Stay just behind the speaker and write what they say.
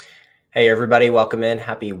Hey, everybody, welcome in.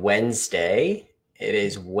 Happy Wednesday. It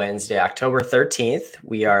is Wednesday, October 13th.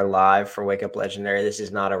 We are live for Wake Up Legendary. This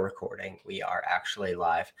is not a recording. We are actually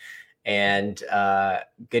live. And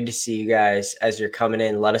good to see you guys as you're coming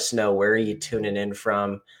in. Let us know, where are you tuning in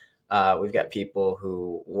from? We've got people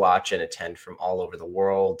who watch and attend from all over the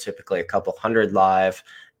world, typically a couple hundred live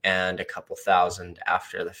and a couple thousand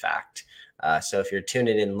after the fact. So if you're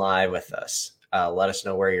tuning in live with us, let us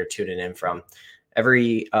know where you're tuning in from.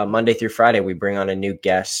 Every Monday through Friday, we bring on a new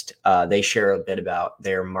guest. They share a bit about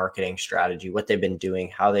their marketing strategy, what they've been doing,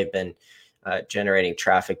 how they've been generating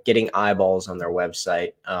traffic, getting eyeballs on their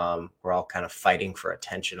website. We're all kind of fighting for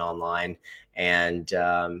attention online, and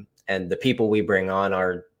the people we bring on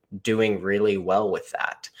are doing really well with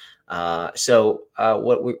that.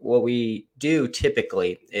 What we do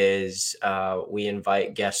typically is we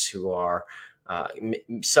invite guests who are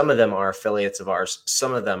some of them are affiliates of ours,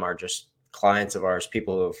 some of them are just clients of ours,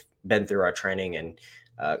 people who have been through our training and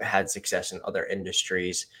had success in other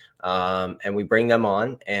industries. And we bring them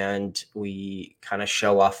on and we kind of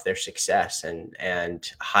show off their success and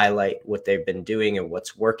highlight what they've been doing and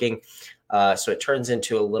what's working. So it turns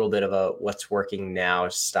into a little bit of a what's working now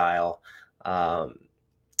style,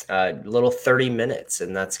 little 30 minutes.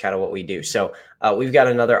 And that's kind of what we do. So we've got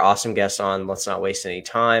another awesome guest on. Let's not waste any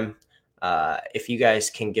time. If you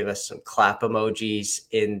guys can give us some clap emojis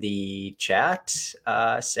in the chat.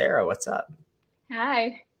 Sarah, what's up?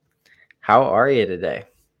 Hi, How are you today?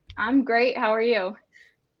 I'm great. How are you?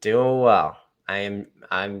 Doing well. I'm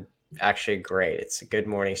actually great. It's a good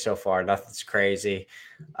morning so far. Nothing's crazy.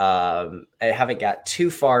 I haven't got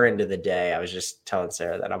too far into the day. I was just telling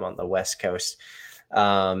Sarah that I'm on the West Coast.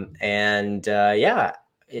 Yeah,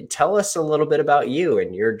 tell us a little bit about you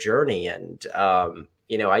and your journey. And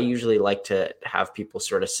I usually like to have people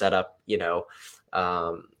sort of set up,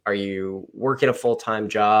 are you working a full-time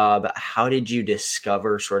job? How did you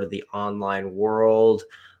discover sort of the online world?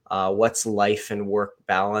 What's life and work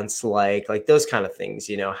balance like those kind of things?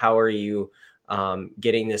 How are you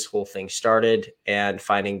getting this whole thing started and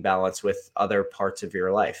finding balance with other parts of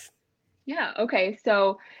your life? Yeah, okay.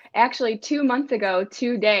 So actually 2 months ago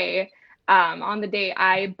today, on the day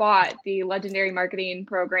I bought the Legendary Marketing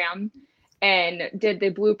Program and did the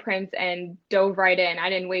blueprints and dove right in. I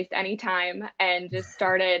didn't waste any time and just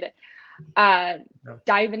started uh,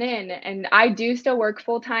 diving in. And I do still work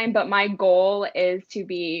full time, but my goal is to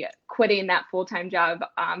be quitting that full time job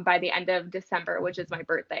by the end of December, which is my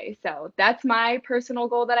birthday. So that's my personal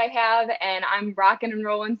goal that I have, and I'm rocking and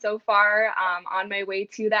rolling so far on my way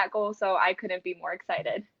to that goal. So I couldn't be more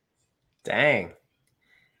excited. Dang,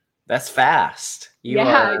 that's fast. You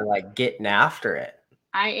Yeah, are like getting after it.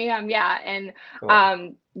 I am. Yeah, and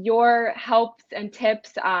Cool. your helps and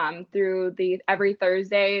tips through the every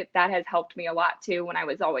Thursday that has helped me a lot too when I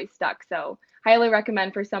was always stuck. So highly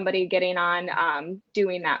recommend for somebody getting on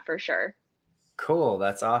doing that for sure. Cool.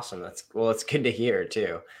 That's awesome. It's good to hear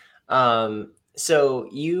too. So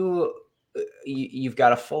you've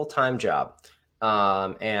got a full-time job,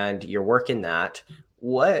 and you're working that.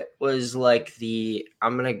 What was like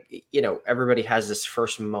everybody has this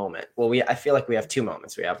first moment. Well, I feel like we have two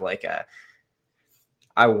moments. We have like a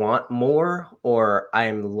I want more or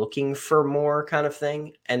I'm looking for more kind of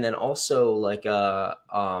thing. And then also like a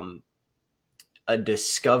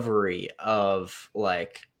discovery of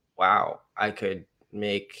like, wow, I could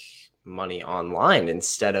make money online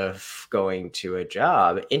instead of going to a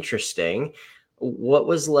job. Interesting. What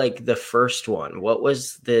was like the first one? What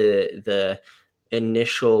was the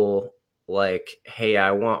initial like, hey,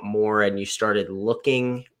 I want more, and you started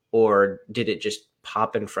looking, or did it just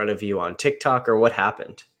pop in front of you on TikTok, or what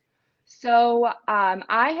happened? So,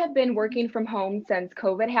 I have been working from home since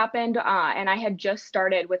COVID happened, and I had just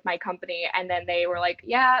started with my company, and then they were like,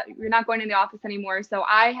 "Yeah, you're not going in the office anymore." So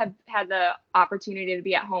I have had the opportunity to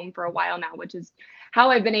be at home for a while now, which is how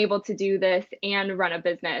I've been able to do this and run a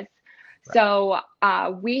business. Right. So,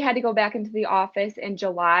 we had to go back into the office in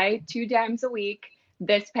July, 2 times a week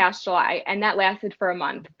this past July, and that lasted for a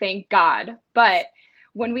month, thank God. But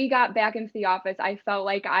when we got back into the office, I felt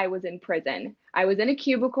like I was in prison. I was in a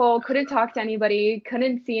cubicle, couldn't talk to anybody,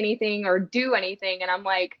 couldn't see anything or do anything. And I'm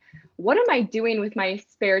like, what am I doing with my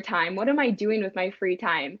spare time? What am I doing with my free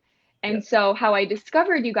time? And Yep. so, how I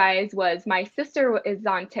discovered you guys was my sister is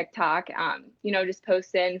on TikTok, just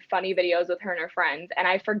posting funny videos with her and her friends. And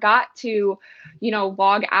I forgot to,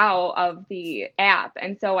 log out of the app.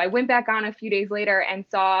 And so, I went back on a few days later and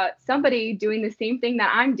saw somebody doing the same thing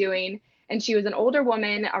that I'm doing, and she was an older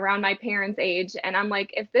woman around my parents' age. And I'm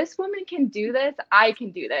like, if this woman can do this, I can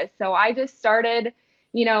do this. So I just started,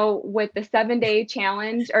 with the 7-day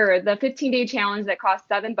challenge or the 15-day challenge that cost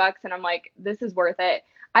 $7, and I'm like, this is worth it.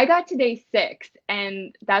 I got to day 6,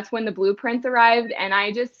 and that's when the blueprints arrived, and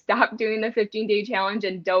I just stopped doing the 15-day challenge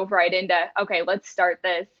and dove right into, okay, let's start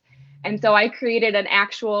this. And so I created an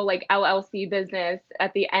actual like LLC business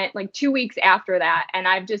at the end, like 2 weeks after that, and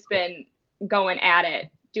I've just been going at it,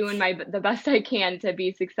 doing the best I can to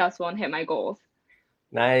be successful and hit my goals.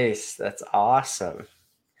 Nice. That's awesome.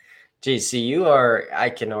 Geez, so you are, I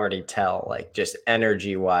can already tell, like just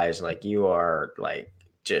energy wise, like you are like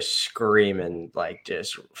just screaming, like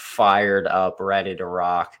just fired up, ready to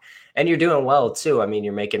rock. And you're doing well too. I mean,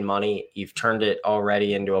 you're making money. You've turned it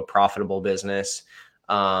already into a profitable business,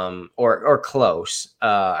 or close.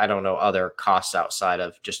 I don't know other costs outside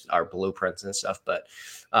of just our blueprints and stuff, but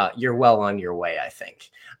you're well on your way, I think,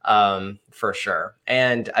 for sure.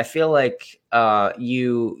 And I feel like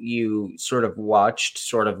you sort of watched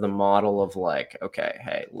sort of the model of like, okay,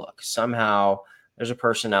 hey, look, somehow there's a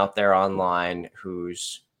person out there online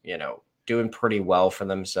who's, doing pretty well for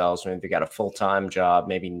themselves. Maybe they got a full-time job,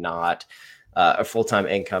 maybe not, a full-time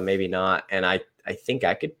income, maybe not. And I think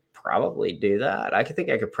I could probably do that. I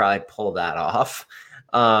could probably pull that off.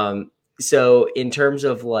 So in terms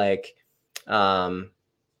of like, um,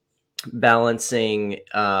 balancing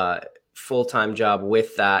full-time job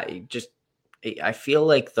with that, I feel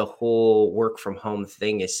like the whole work from home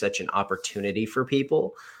thing is such an opportunity for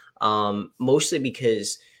people, mostly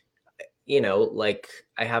because like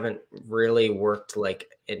I haven't really worked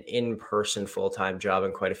like an in-person full-time job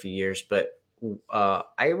in quite a few years, but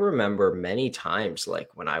I remember many times like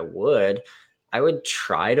when I would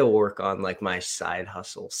try to work on like my side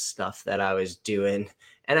hustle stuff that I was doing,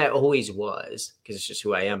 and I always was because it's just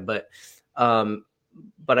who I am. Um,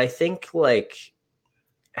 but I think like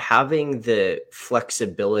having the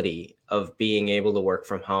flexibility of being able to work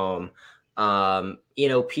from home,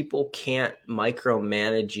 people can't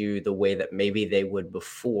micromanage you the way that maybe they would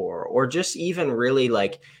before, or just even really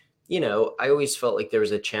like, I always felt like there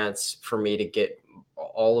was a chance for me to get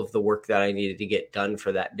all of the work that I needed to get done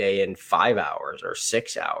for that day in 5 hours or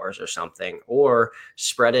 6 hours or something, or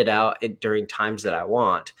spread it out during times that I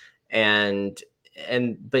want. And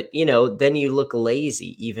but then you look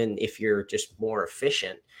lazy even if you're just more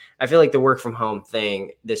efficient. I feel like the work from home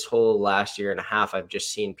thing, this whole last year and a half, I've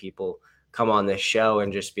just seen people come on this show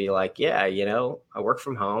and just be like, yeah, I work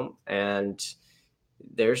from home and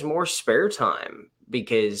there's more spare time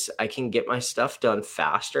because I can get my stuff done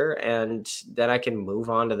faster and then I can move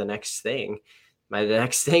on to the next thing. The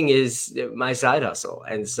next thing is my side hustle.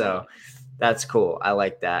 And so that's cool. I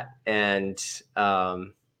like that. And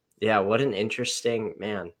yeah, what an interesting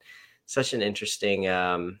man. Such an interesting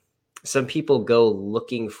some people go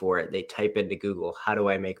looking for it. They type into Google, how do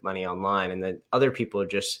I make money online? And then other people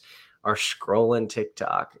just are scrolling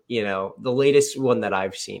TikTok. The latest one that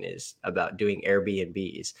I've seen is about doing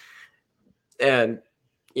Airbnbs. And,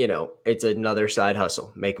 it's another side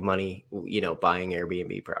hustle, make money, buying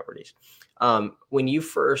Airbnb properties. When you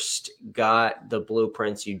first got the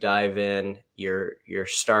blueprints, you dive in, you're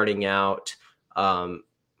starting out.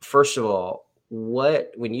 First of all,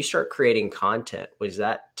 when you start creating content, was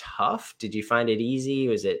that tough? Did you find it easy?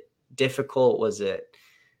 Was it difficult?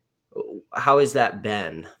 How has that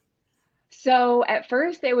been? So at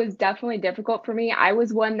first, it was definitely difficult for me. I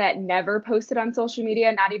was one that never posted on social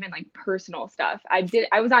media, not even like personal stuff.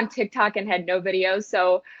 I was on TikTok and had no videos.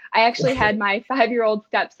 So I actually had my 5-year-old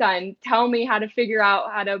stepson tell me how to figure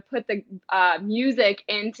out how to put the music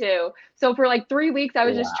into. So for like 3 weeks, I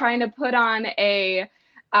was just Wow. trying to put on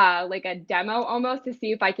like a demo almost to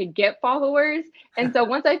see if I could get followers. And so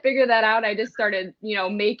once I figured that out, I just started,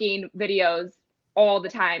 making videos all the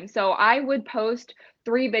time. So I would post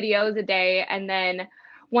 3 videos a day. And then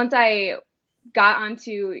once I got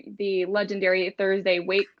onto the legendary Thursday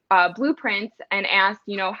wake blueprints and asked,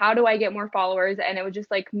 how do I get more followers? And it was just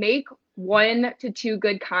like make 1 to 2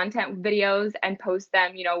 good content videos and post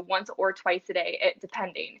them, once or twice a day,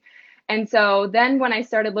 depending. And so then when I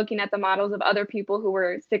started looking at the models of other people who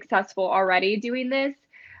were successful already doing this,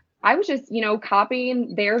 I was just,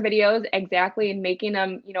 copying their videos exactly and making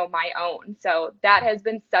them, my own. So that has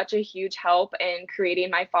been such a huge help in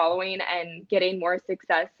creating my following and getting more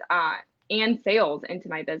success and sales into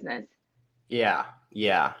my business. Yeah.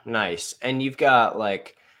 Yeah. Nice. And you've got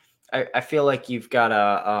like, I feel like you've got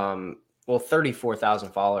well,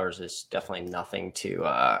 34,000 followers is definitely nothing to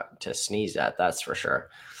sneeze at. That's for sure.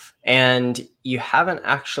 And you haven't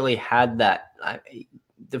actually had that.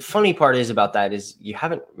 The funny part is about that is you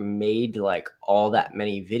haven't made like all that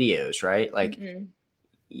many videos, right? Like Mm-mm.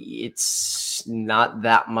 it's not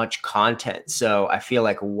that much content. So I feel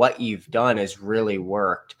like what you've done has really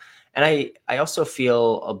worked. And I also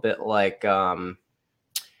feel a bit like and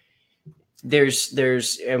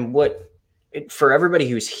what for everybody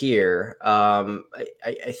who's here,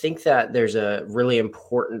 I think that there's a really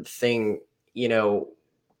important thing, you know,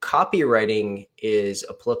 copywriting is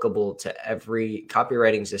applicable to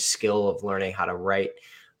copywriting is a skill of learning how to write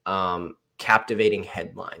captivating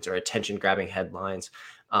headlines or attention grabbing headlines,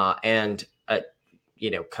 and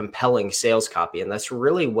compelling sales copy. And that's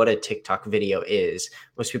really what a TikTok video is.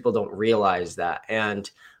 Most people don't realize that. And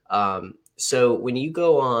so when you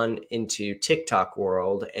go on into TikTok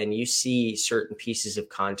world and you see certain pieces of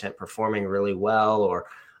content performing really well, or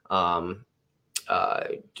uh,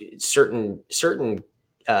 certain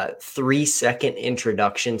 3-second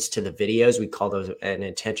introductions to the videos, we call those an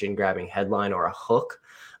attention grabbing headline or a hook.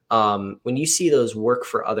 When you see those work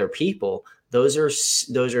for other people, those are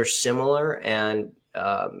similar, and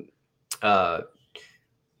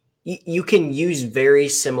you can use very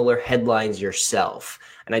similar headlines yourself.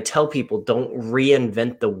 And I tell people, don't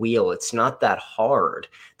reinvent the wheel. It's not that hard.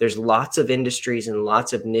 There's lots of industries and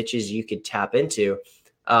lots of niches you could tap into,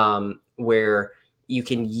 where you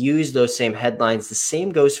can use those same headlines. The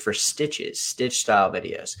same goes for stitch style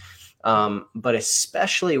videos. But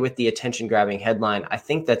especially with the attention grabbing headline, I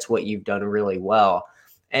think that's what you've done really well.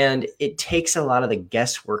 And it takes a lot of the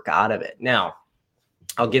guesswork out of it. Now,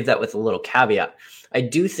 I'll give that with a little caveat. I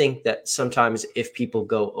do think that sometimes if people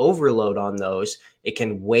go overload on those, it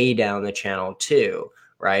can weigh down the channel too,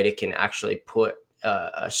 right? It can actually put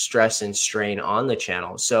a stress and strain on the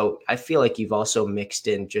channel. So I feel like you've also mixed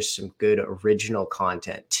in just some good original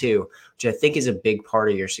content too, which I think is a big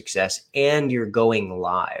part of your success. And you're going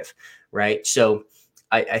live, right? So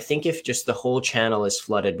I think if just the whole channel is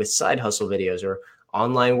flooded with side hustle videos or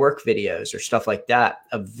online work videos or stuff like that,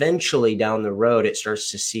 eventually down the road, it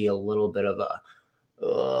starts to see a little bit of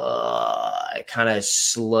it kind of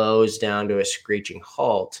slows down to a screeching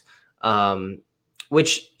halt.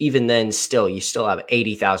 Which even then still, you still have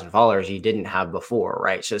 80,000 followers you didn't have before,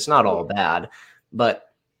 right? So it's not all bad,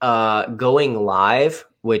 but going live,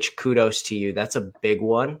 which kudos to you, that's a big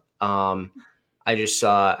one. I just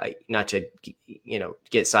saw, not to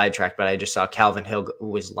get sidetracked, but I just saw Calvin Hill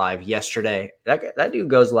was live yesterday. That dude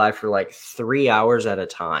goes live for like 3 hours at a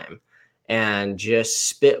time and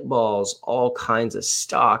just spitballs all kinds of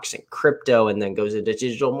stocks and crypto, and then goes into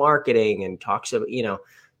digital marketing and talks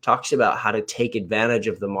about how to take advantage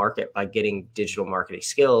of the market by getting digital marketing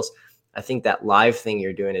skills. I think that live thing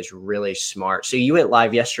you're doing is really smart. So you went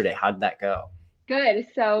live yesterday. How did that go? Good.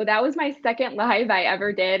 So that was my second live I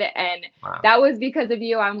ever did. And Wow. that was because of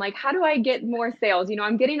you. I'm like, how do I get more sales?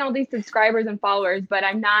 I'm getting all these subscribers and followers, but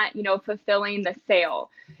I'm not, fulfilling the sale.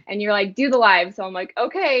 And you're like, do the live. So I'm like,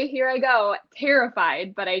 okay, here I go.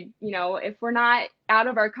 Terrified. But if we're not out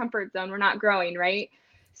of our comfort zone, we're not growing, right?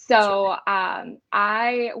 So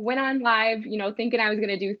I went on live, thinking I was going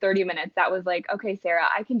to do 30 minutes. That was like, okay, Sarah,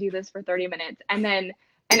 I can do this for 30 minutes. And then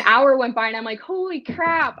an hour went by and I'm like, holy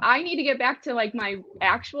crap, I need to get back to like my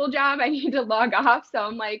actual job. I need to log off. So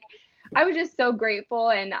I'm like, I was just so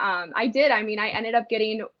grateful. And I did. I mean, I ended up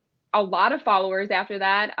getting a lot of followers after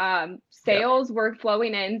that. Sales were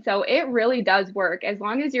flowing in. So it really does work. As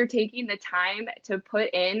long as you're taking the time to put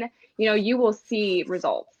in, you will see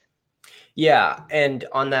results. Yeah. And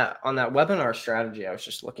on that webinar strategy, I was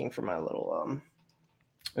just looking for my little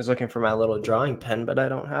drawing pen, but I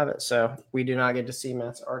don't have it. So we do not get to see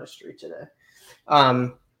Matt's artistry today.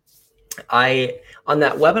 On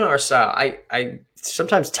that webinar style, I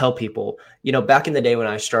sometimes tell people, back in the day when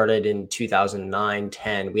I started in 2009,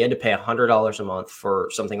 10, we had to pay $100 a month for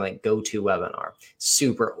something like GoToWebinar,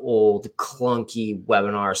 super old, clunky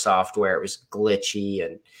webinar software. It was glitchy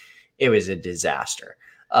and it was a disaster.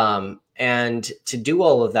 And to do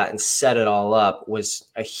all of that and set it all up was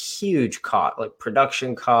a huge cost, like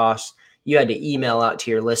production costs. You had to email out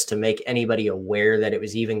to your list to make anybody aware that it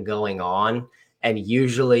was even going on. And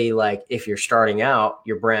usually, like, if you're starting out,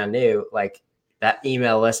 you're brand new, like that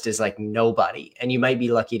email list is like nobody. And you might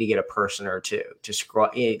be lucky to get a person or two to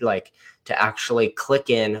scroll, like to actually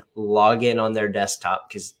click in, log in on their desktop,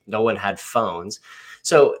 because no one had phones.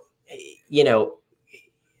 So,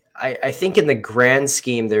 I think in the grand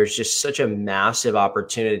scheme, there's just such a massive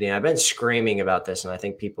opportunity. And I've been screaming about this, and I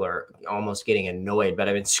think people are almost getting annoyed, but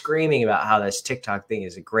I've been screaming about how this TikTok thing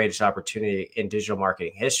is the greatest opportunity in digital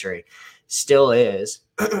marketing history. Still is,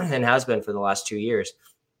 and has been for the last 2 years.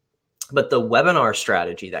 But the webinar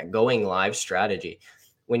strategy, that going live strategy,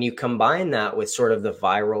 when you combine that with sort of the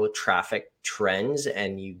viral traffic trends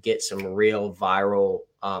and you get some real viral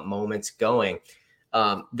moments going,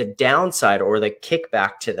 The downside or the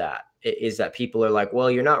kickback to that is that people are like, well,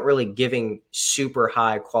 you're not really giving super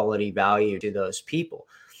high quality value to those people.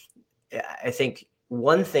 I think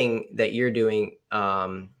one thing that you're doing,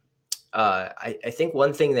 I think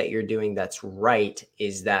one thing that you're doing that's right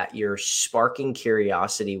is that you're sparking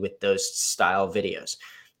curiosity with those style videos.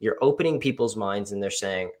 You're opening people's minds and they're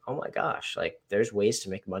saying, oh my gosh, like there's ways to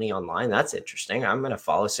make money online. That's interesting. I'm going to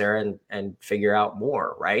follow Sarah and figure out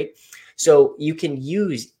more. Right. So you can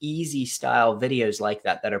use easy style videos like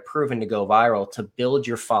that that are proven to go viral to build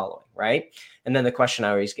your following. Right. And then the question I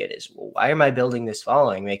always get is, well, why am I building this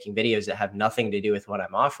following, making videos that have nothing to do with what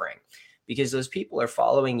I'm offering? Because those people are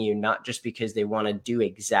following you not just because they want to do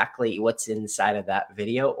exactly what's inside of that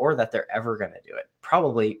video or that they're ever going to do it.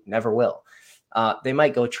 Probably never will. They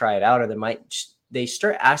might go try it out, or they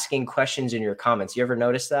start asking questions in your comments. You ever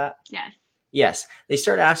notice that? Yes. Yes. They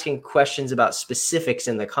start asking questions about specifics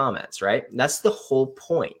in the comments, right? That's the whole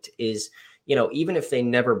point is, even if they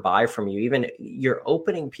never buy from you, even you're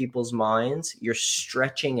opening people's minds, you're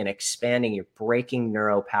stretching and expanding, you're breaking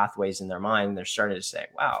neural pathways in their mind. And they're starting to say,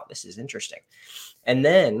 wow, this is interesting. And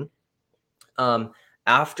then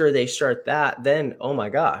after they start that, then, oh my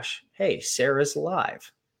gosh, hey, Sarah's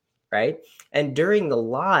live, right? And during the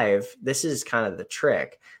live, this is kind of the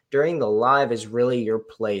trick. During the live is really your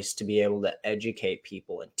place to be able to educate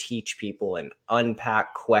people and teach people and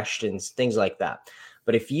unpack questions, things like that.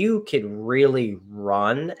 But if you could really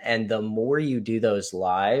run, and the more you do those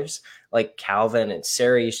lives, like Calvin and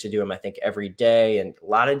Sarah used to do them, I think every day, and a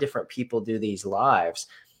lot of different people do these lives,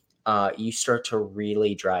 you start to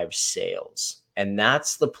really drive sales. And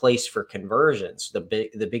that's the place for conversions. The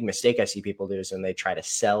big mistake I see people do is when they try to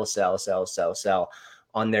sell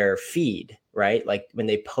on their feed, right? Like when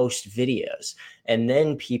they post videos, and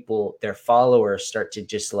then their followers start to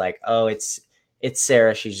just like, oh, it's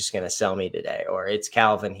Sarah, she's just going to sell me today. Or it's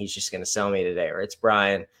Calvin, he's just going to sell me today. Or it's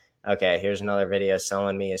Brian, okay, here's another video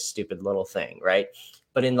selling me a stupid little thing, right?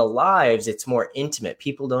 But in the lives, it's more intimate.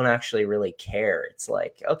 People don't actually really care. It's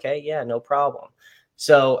like, okay, yeah, no problem.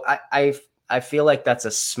 So I feel like that's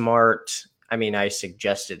a smart, I mean, I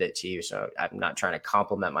suggested it to you, so I'm not trying to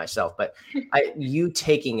compliment myself, but you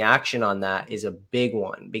taking action on that is a big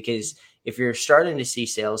one, because if you're starting to see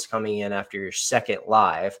sales coming in after your second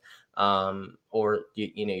live, or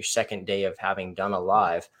your second day of having done a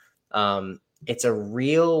live, it's a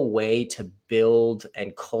real way to build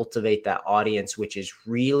and cultivate that audience, which is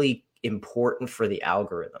really important for the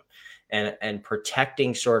algorithm, and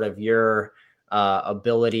protecting sort of your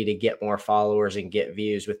ability to get more followers and get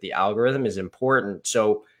views with the algorithm is important.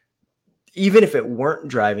 So even if it weren't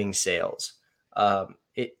driving sales,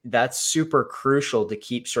 that's super crucial to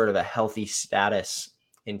keep sort of a healthy status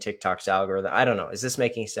in TikTok's algorithm. I don't know. Is this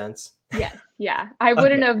making sense? Yes. Yeah. I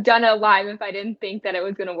wouldn't have done a live if I didn't think that it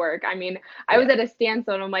was going to work. I mean, I was at a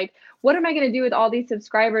standstill and I'm like, what am I going to do with all these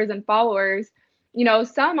subscribers and followers?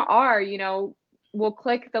 Some are, will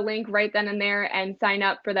click the link right then and there and sign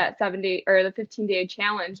up for that 7-day or the 15-day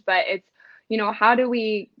challenge. But it's, how do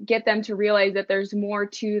we get them to realize that there's more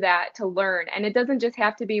to that to learn? And it doesn't just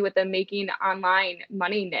have to be with the making online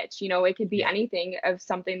money niche. It could be anything of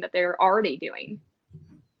something that they're already doing.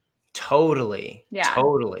 Totally. Yeah.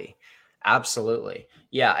 Totally. Absolutely.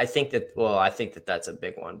 Yeah. I think that that's a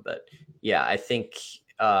big one, but yeah, I think,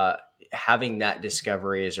 having that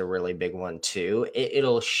discovery is a really big one too.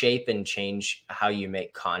 It'll shape and change how you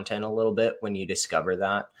make content a little bit when you discover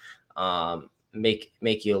that.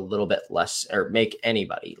 Make you a little bit less, or make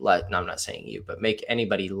anybody less, no, I'm not saying you, but make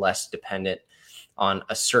anybody less dependent on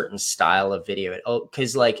a certain style of video.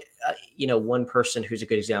 Because one person who's a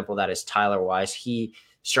good example of that is Tyler Wise. He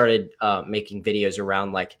started making videos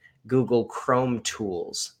around like Google Chrome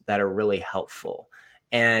tools that are really helpful.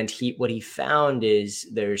 And what he found is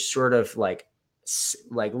there's sort of like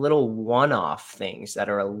little one-off things that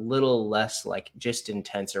are a little less like just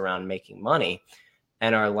intense around making money,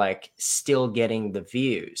 and are like still getting the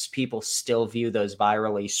views. People still view those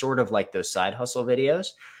virally, sort of like those side hustle videos.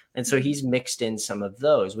 And so he's mixed in some of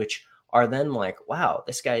those, which are then like, wow,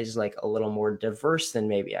 this guy is like a little more diverse than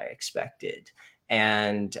maybe I expected.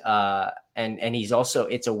 And he's also,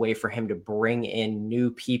 it's a way for him to bring in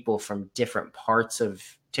new people from different parts of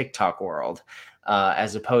TikTok world,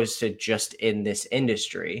 as opposed to just in this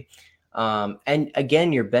industry. And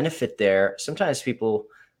again, your benefit there, sometimes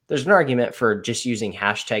there's an argument for just using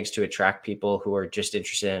hashtags to attract people who are just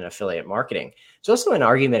interested in affiliate marketing. There's also an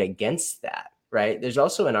argument against that, right? There's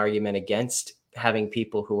also an argument against having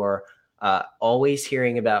people who are always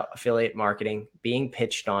hearing about affiliate marketing, being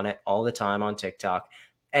pitched on it all the time on TikTok,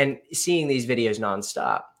 and seeing these videos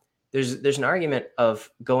nonstop. there's an argument of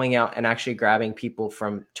going out and actually grabbing people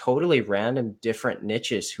from totally random different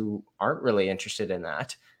niches who aren't really interested in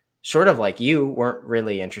that, sort of like you weren't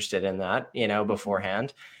really interested in that, you know,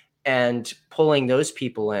 beforehand, and pulling those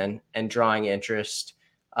people in and drawing interest,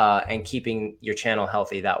 and keeping your channel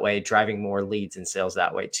healthy that way, driving more leads and sales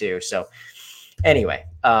that way too. So anyway,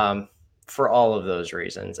 for all of those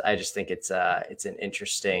reasons, I just think it's an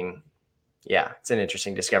interesting, yeah, it's an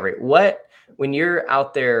interesting discovery. What, when you're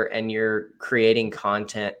out there and you're creating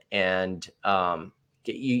content and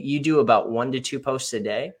you do about 1 to 2 posts a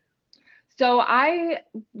day? So I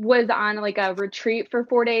was on like a retreat for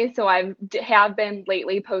 4 days. So I have been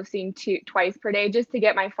lately posting twice per day just to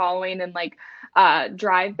get my following and like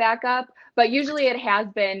drive back up. But usually it has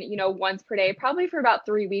been, once per day, probably for about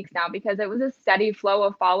 3 weeks now, because it was a steady flow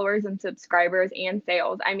of followers and subscribers and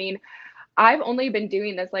sales. I mean, I've only been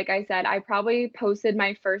doing this, like I said, I probably posted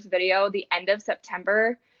my first video the end of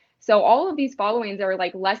September. So all of these followings are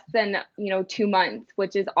like less than, 2 months,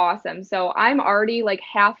 which is awesome. So I'm already like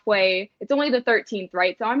halfway. It's only the 13th,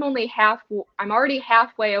 right? So I'm already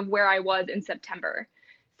halfway of where I was in September.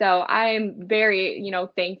 So I'm very,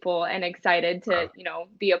 thankful and excited to,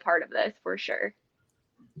 be a part of this for sure.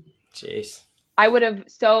 Jeez. I would have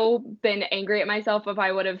so been angry at myself if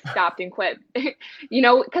I would have stopped and quit.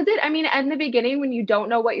 Because I mean, in the beginning, when you don't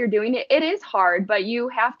know what you're doing, it is hard, but you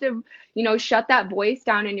have to, shut that voice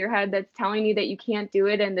down in your head that's telling you that you can't do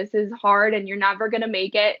it and this is hard and you're never going to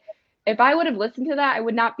make it. If I would have listened to that, I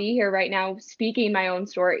would not be here right now speaking my own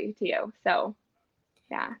story to you. So,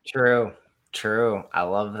 yeah. True. True. I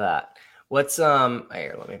love that. What's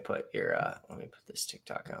here, let me put this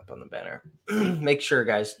TikTok up on the banner. Make sure,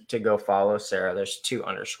 guys, to go follow Sarah. There's 2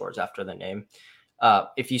 underscores after the name.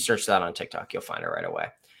 If you search that on TikTok, you'll find it right away.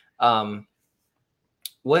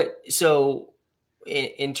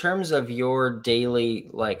 In terms of your daily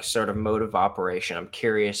like sort of mode of operation, I'm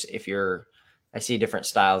curious if I see different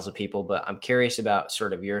styles of people, but I'm curious about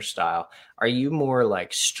sort of your style. Are you more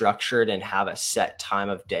like structured and have a set time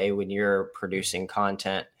of day when you're producing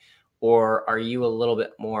content? Or are you a little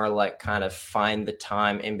bit more like kind of find the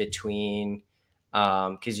time in between?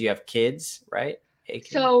 Because you have kids, right?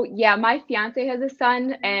 Aiken? So yeah, my fiance has a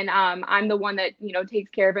son, and I'm the one that takes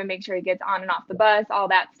care of him, make sure he gets on and off the bus, all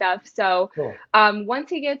that stuff. So Cool. once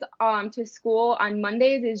he gets to school on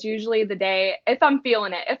Mondays is usually the day if I'm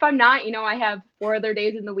feeling it. If I'm not, I have 4 other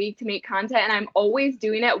days in the week to make content, and I'm always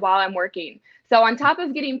doing it while I'm working. So on top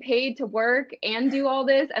of getting paid to work and do all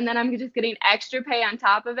this, and then I'm just getting extra pay on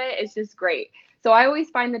top of it, it's just great. So I always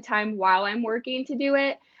find the time while I'm working to do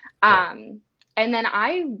it. Cool. And then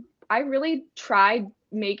I really tried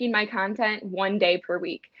making my content 1 day per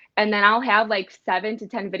week. And then I'll have like 7 to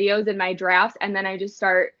 10 videos in my drafts. And then I just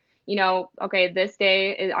start, okay, this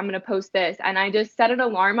day I'm going to post this. And I just set an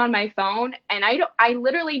alarm on my phone. And I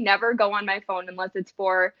literally never go on my phone unless it's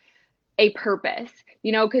for a purpose,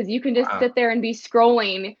 because you can just Wow. sit there and be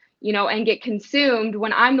scrolling, and get consumed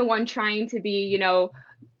when I'm the one trying to be,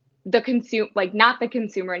 like not the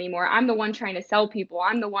consumer anymore. I'm the one trying to sell people.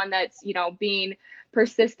 I'm the one that's being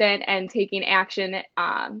persistent and taking action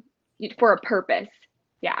for a purpose.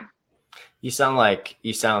 Yeah. You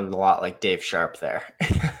sound a lot like Dave Sharp there.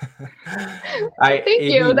 Thank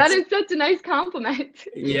you. That is such a nice compliment.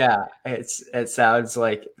 Yeah, it sounds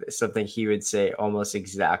like something he would say almost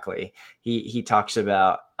exactly. He talks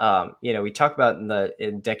about we talk about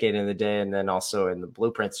in Decade in the Day, and then also in the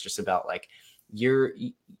blueprints, just about like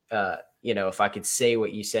if I could say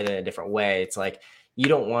what you said in a different way, it's like you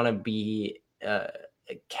don't want to be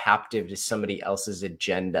captive to somebody else's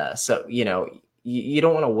agenda. So you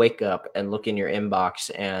don't want to wake up and look in your inbox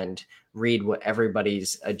and read what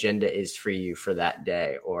everybody's agenda is for you for that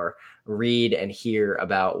day, or read and hear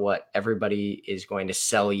about what everybody is going to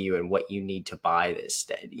sell you and what you need to buy this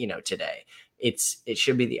day, today. It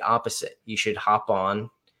should be the opposite. You should hop on,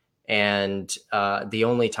 and the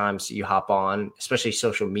only times you hop on, especially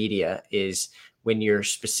social media, is when you're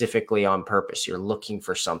specifically on purpose. You're looking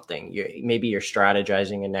for something. Maybe you're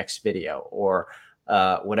strategizing a next video or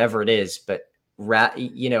whatever it is, but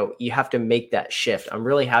you have to make that shift. I'm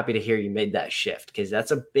really happy to hear you made that shift, because that's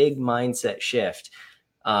a big mindset shift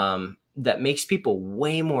that makes people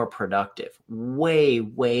way more productive, way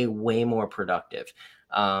more productive,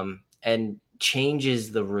 and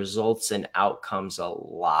changes the results and outcomes a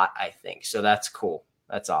lot, I think. So that's cool.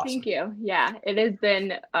 That's awesome. Thank you. Yeah, it has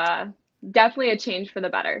been definitely a change for the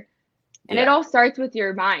better. And it Yeah. all starts with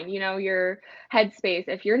your mind, your headspace.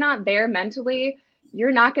 If you're not there mentally,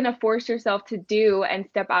 you're not going to force yourself to do and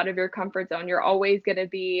step out of your comfort zone. You're always going to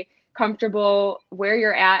be comfortable where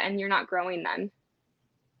you're at, and you're not growing then.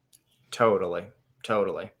 Totally.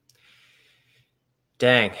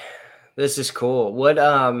 Dang, this is cool. What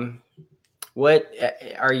are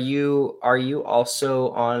you also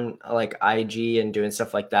on like IG and doing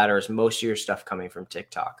stuff like that, or is most of your stuff coming from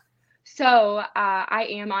TikTok? So I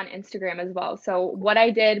am on Instagram as well. So what I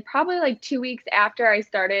did probably like 2 weeks after I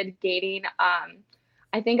started dating,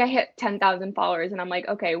 I think I hit 10,000 followers, and I'm like,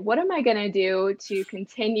 okay, what am I gonna do to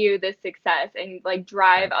continue this success and like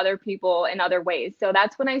drive Right. other people in other ways? So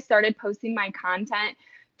that's when I started posting my content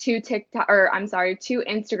to TikTok, or I'm sorry, to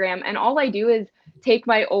Instagram, and all I do is take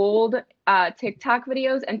my old TikTok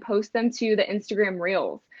videos and post them to the Instagram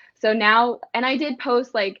Reels. So now, and I did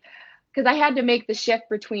post like because I had to make the shift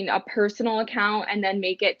between a personal account and then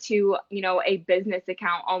make it to, a business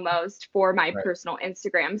account almost for my Right. personal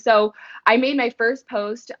Instagram. So I made my first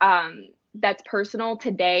post that's personal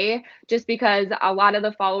today just because a lot of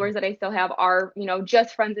the followers that I still have are,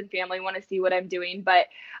 just friends and family want to see what I'm doing. But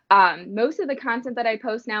most of the content that I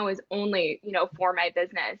post now is only, for my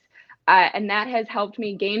business. And that has helped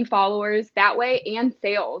me gain followers that way and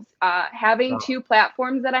sales. Having Oh, two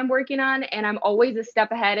platforms that I'm working on, and I'm always a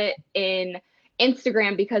step ahead in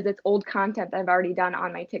Instagram because it's old content that I've already done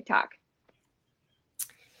on my TikTok.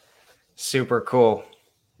 super cool.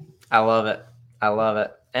 I love it. I love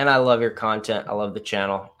it. And I love your content. I love the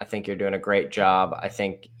channel. I think you're doing a great job. I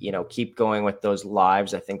think, keep going with those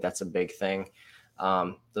lives. I think that's a big thing.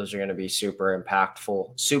 Those are going to be super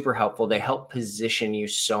impactful, super helpful. They help position you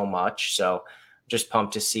so much. So just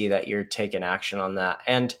pumped to see that you're taking action on that.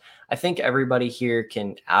 And I think everybody here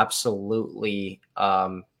can absolutely,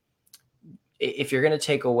 if you're going to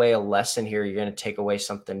take away a lesson here, you're going to take away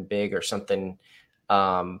something big or something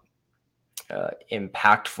um,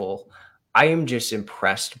 impactful. I am just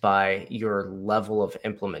impressed by your level of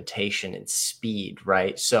implementation and speed,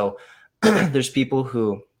 right? So there's people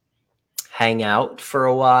who hang out for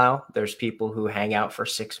a while. There's people who hang out for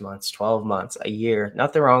 6 months, 12 months, a year.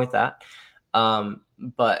 Nothing wrong with that.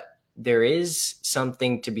 But there is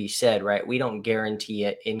something to be said, right? We don't guarantee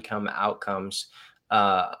it income outcomes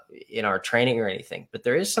in our training or anything, but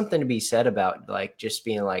there is something to be said about like just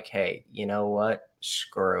being like, hey, you know what?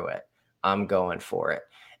 Screw it. I'm going for it.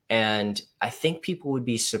 And I think people would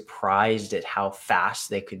be surprised at how fast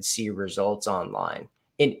they could see results online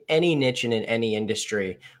in any niche and in any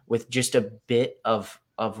industry with just a bit of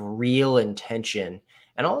real intention.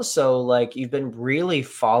 And also like you've been really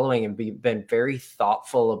following and been very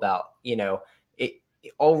thoughtful about, it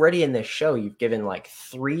already in this show. You've given like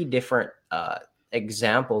three different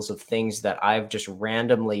examples of things that I've just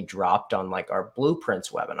randomly dropped on like our blueprints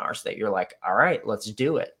webinars that you're like, all right, let's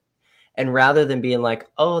do it. And rather than being like,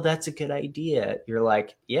 oh, that's a good idea, you're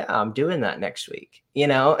like, yeah, I'm doing that next week,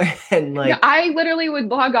 and Yeah, like, I literally would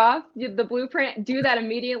log off the blueprint, do that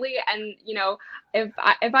immediately, and if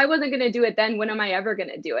I wasn't gonna do it, then when am I ever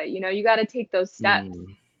gonna do it? You got to take those steps.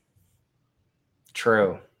 mm,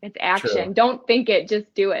 true, It's true, action. Don't think it,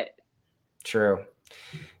 just do it. true.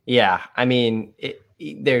 Yeah, I mean,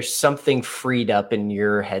 there's something freed up in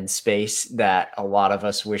your headspace that a lot of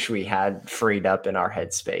us wish we had freed up in our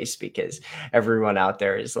headspace because everyone out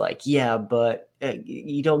there is like, yeah, but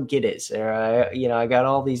you don't get it, Sarah. I got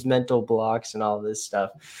all these mental blocks and all this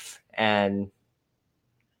stuff, and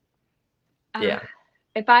Uh, yeah,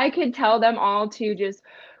 if I could tell them all to just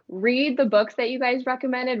read the books that you guys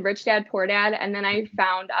recommended, Rich Dad Poor Dad, and then I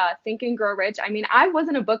found Think and Grow Rich. I mean, I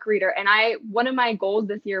wasn't a book reader, and I one of my goals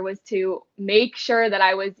this year was to make sure that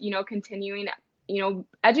I was, continuing,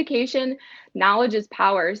 education, knowledge is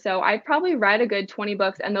power. So I probably read a good 20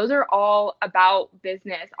 books, and those are all about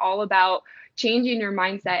business, all about changing your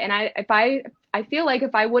mindset. And I feel like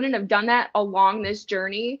if I wouldn't have done that along this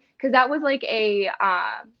journey, because that was like a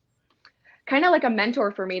kind of like a mentor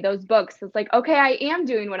for me, those books. It's like, okay, I am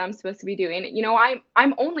doing what I'm supposed to be doing.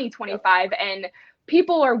 I'm only yep, 25, and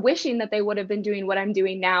people are wishing that they would have been doing what I'm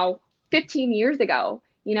doing now 15 years ago.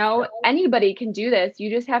 yep. Anybody can do this. You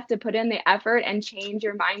just have to put in the effort and change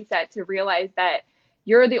your mindset to realize that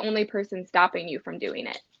you're the only person stopping you from doing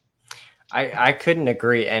it. I couldn't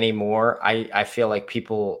agree anymore. I feel like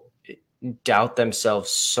people doubt themselves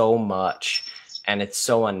so much, and it's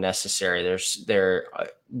so unnecessary.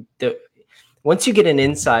 The once you get an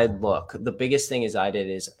inside look, the biggest thing is I did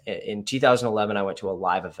is in 2011 I went to a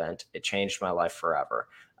live event. It changed my life forever.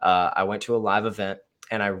 I went to a live event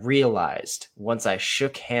and I realized once I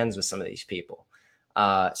shook hands with some of these people,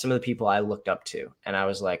 some of the people I looked up to, and I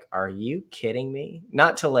was like, "Are you kidding me?"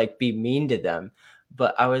 Not to like be mean to them,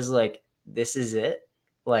 but I was like, "This is it."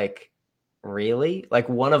 Like, really? Like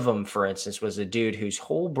one of them, for instance, was a dude whose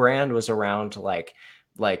whole brand was around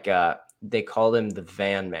they called him the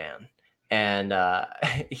van man. And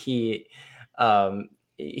he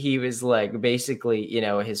he was like, basically,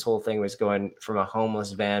 his whole thing was going from a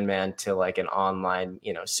homeless van man to like an online,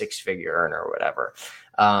 6-figure earner or whatever.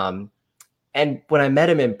 And when I met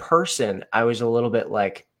him in person, I was a little bit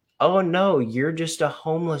like, oh no, you're just a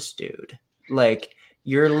homeless dude. Like,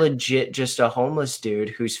 you're legit just a homeless dude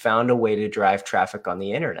who's found a way to drive traffic on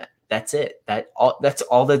the internet. That's it. That's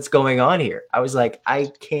all that's going on here. I was like,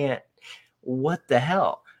 I can't, what the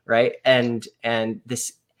hell? Right. And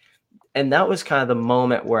that was kind of the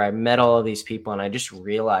moment where I met all of these people and I just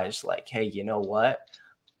realized, like, hey, you know what?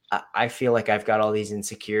 I feel like I've got all these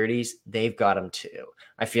insecurities. They've got them too.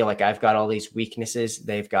 I feel like I've got all these weaknesses.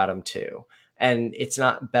 They've got them too. And it's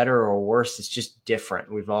not better or worse. It's just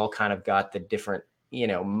different. We've all kind of got the different,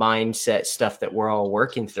 mindset stuff that we're all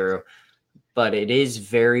working through. But it is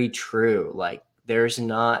very true. Like, there's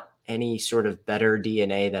not any sort of better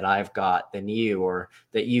DNA that I've got than you, or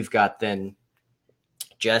that you've got than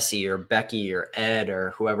Jesse or Becky or Ed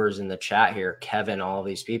or whoever's in the chat here, Kevin, all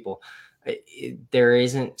these people. There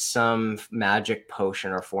isn't some magic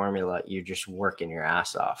potion or formula. You're just working your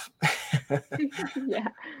ass off. Yeah.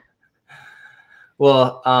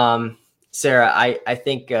 Well, Sarah, I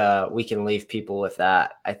think we can leave people with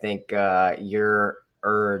that. I think your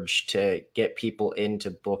urge to get people into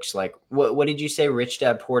books like, what did you say? Rich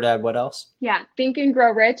Dad, Poor Dad, what else? Yeah. Think and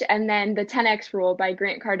Grow Rich, and then The 10X Rule by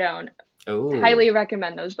Grant Cardone. Oh, Highly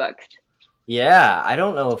recommend those books. yeah. I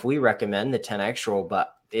don't know if we recommend the 10X rule,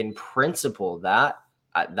 but in principle, that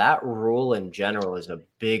rule in general is a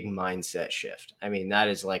big mindset shift. I mean,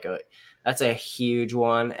 that's a huge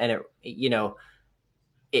one. And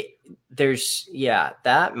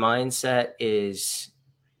that mindset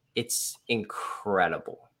it's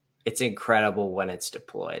incredible. It's incredible when it's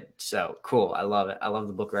deployed. So cool. I love it. I love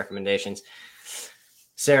the book recommendations.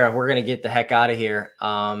 Sarah, we're going to get the heck out of here.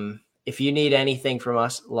 If you need anything from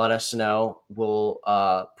us, let us know. We'll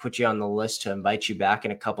put you on the list to invite you back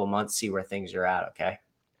in a couple months, see where things are at. Okay.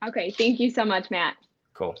 Okay. Thank you so much, Matt.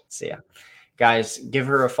 Cool. See ya. Guys, give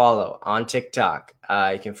her a follow on TikTok.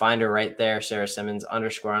 You can find her right there, Sarah Simmons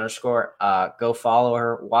 __. Go follow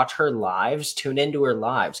her, watch her lives, tune into her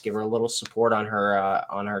lives, give her a little support on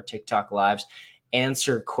her TikTok lives,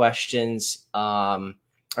 answer questions, ask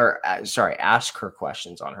her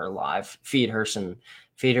questions on her live, feed her some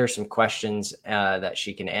questions that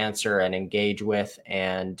she can answer and engage with,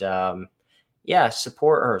 and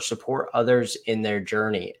support her, support others in their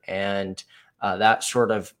journey, and that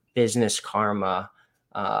sort of business karma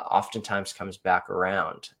oftentimes comes back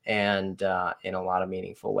around, and in a lot of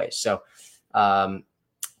meaningful ways. So to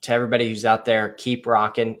everybody who's out there, keep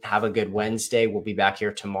rocking. Have a good Wednesday. We'll be back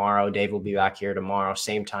here tomorrow. Dave will be back here tomorrow,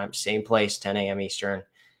 same time, same place, 10 a.m. Eastern.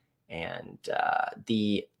 And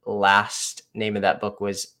the last name of that book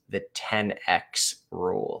was The 10X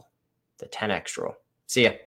Rule. The 10X Rule. See ya.